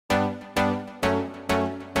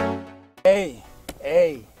Hey,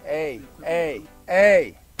 hey,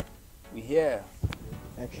 we here.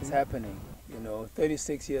 It's happening.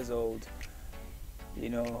 36 years old, you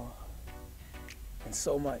know, and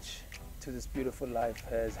so much to this beautiful life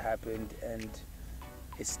has happened and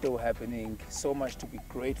it's still happening. So much to be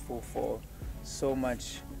grateful for, so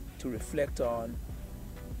much to reflect on,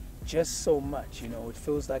 just so much, it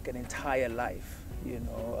feels like an entire life,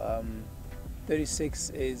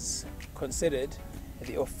 36 is considered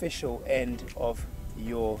the official end of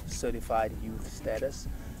your certified youth status.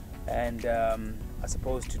 And I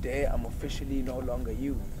suppose today I'm officially no longer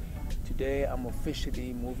youth. Today I'm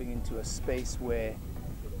officially moving into a space where,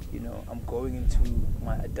 I'm going into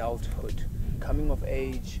my adulthood. Coming of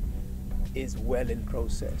age is well in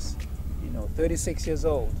process. 36 years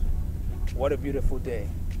old. What a beautiful day.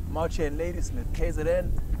 I'm out here in Ladysmith,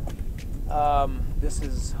 KZN. This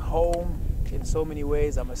is home in so many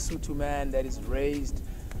ways. I'm a Sotho man that is raised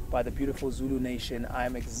by the beautiful Zulu nation.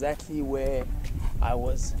 I'm exactly where I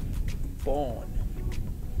was born.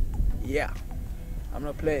 Yeah, I'm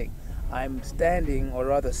not playing. I'm standing, or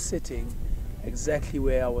rather sitting, exactly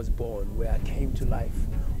where I was born, where I came to life,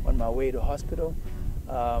 on my way to hospital.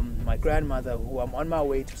 My grandmother, who I'm on my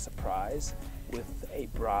way to surprise with a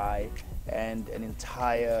bride and an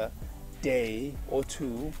entire day or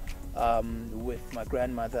two with my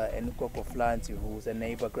grandmother and Gogo Flans, who's a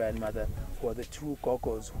neighbor grandmother, who are the two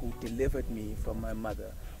Gogos who delivered me from my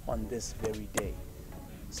mother on this very day.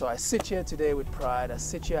 So I sit here today with pride. I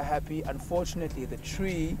sit here happy. Unfortunately, the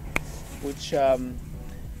tree, which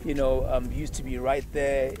used to be right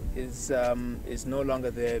there, is no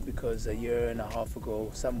longer there because a year and a half ago,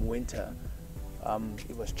 some winter,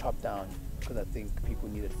 it was chopped down because I think people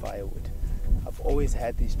needed firewood. I've always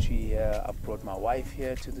had this tree here. I've brought my wife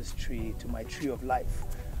here to this tree, to my tree of life.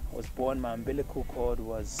 I was born, my umbilical cord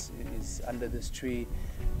is under this tree,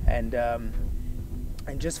 and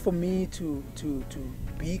just for me to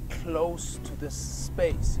be close to this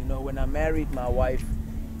space. When I married my wife,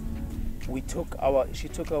 she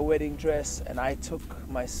took her wedding dress and I took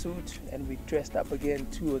my suit, and we dressed up again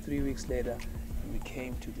 2 or 3 weeks later, and we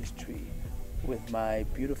came to this tree with my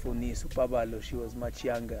beautiful niece Upabalo. She was much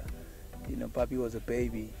younger. Papi was a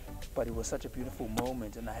baby, but it was such a beautiful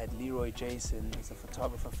moment, and I had Leroy Jason, who's a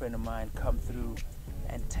photographer friend of mine, come through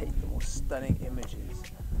and take the most stunning images.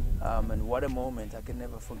 And what a moment, I can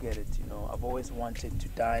never forget it. I've always wanted to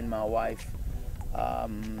dine my wife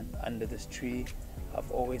under this tree.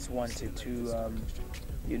 I've always wanted to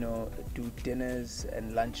do dinners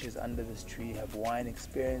and lunches under this tree, have wine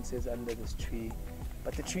experiences under this tree.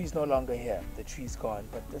 But the tree's no longer here, the tree's gone.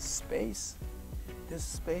 But this space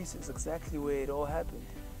is exactly where it all happened.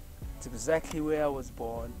 It's exactly where I was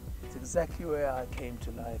born. It's exactly where I came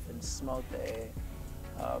to life and smelled the air.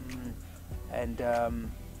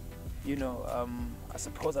 I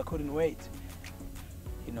suppose I couldn't wait.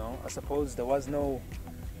 I suppose there was no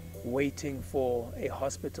waiting for a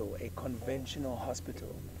hospital, a conventional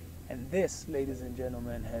hospital. And this, ladies and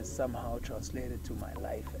gentlemen, has somehow translated to my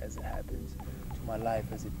life as it happens, to my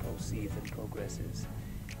life as it proceeds and progresses.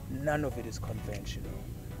 None of it is conventional.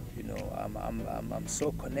 I'm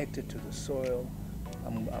so connected to the soil.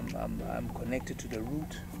 I'm connected to the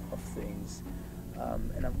root of things,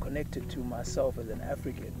 and I'm connected to myself as an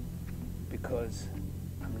African because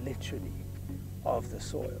I'm literally of the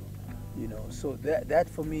soil. So that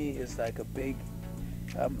for me is like a big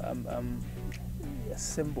a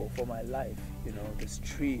symbol for my life. This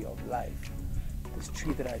tree of life, this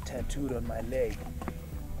tree that I tattooed on my leg.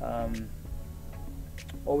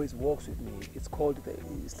 Always walks with me. It's called the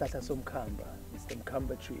Mkhamba. It's the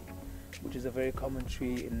Mkhamba tree, which is a very common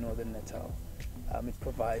tree in northern Natal. It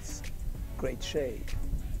provides great shade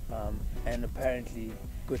and apparently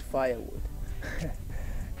good firewood.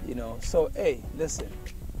 So hey, listen,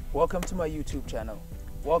 welcome to my YouTube channel.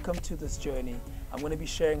 Welcome to this journey. I'm going to be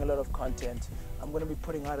sharing a lot of content. I'm going to be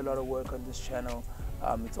putting out a lot of work on this channel.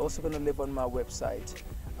 It's also going to live on my website.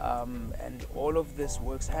 And all of this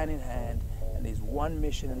works hand in hand, and there's one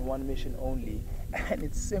mission and one mission only, and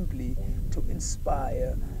it's simply to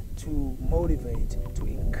inspire, to motivate, to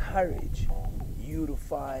encourage you to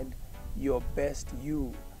find your best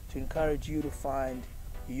you, to encourage you to find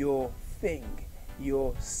your thing,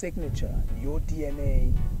 your signature, your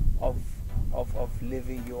DNA of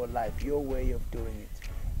living your life, your way of doing it.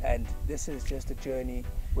 And this is just a journey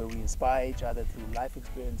where we inspire each other through life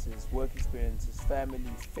experiences, work experiences, family,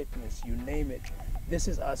 fitness, you name it. This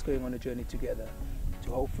is us going on a journey together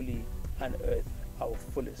to hopefully unearth our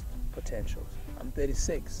fullest potentials. I'm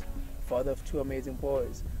 36, father of 2 amazing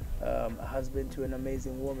boys, a husband to an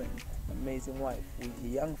amazing woman, amazing wife, with a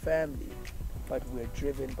young family, but we're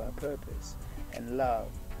driven by purpose and love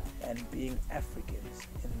and being Africans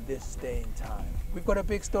in this day and time. We've got a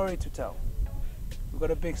big story to tell.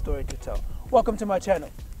 Welcome to my channel.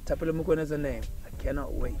 Thapelo Mokoena is the name. I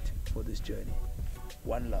cannot wait for this journey.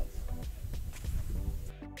 One love.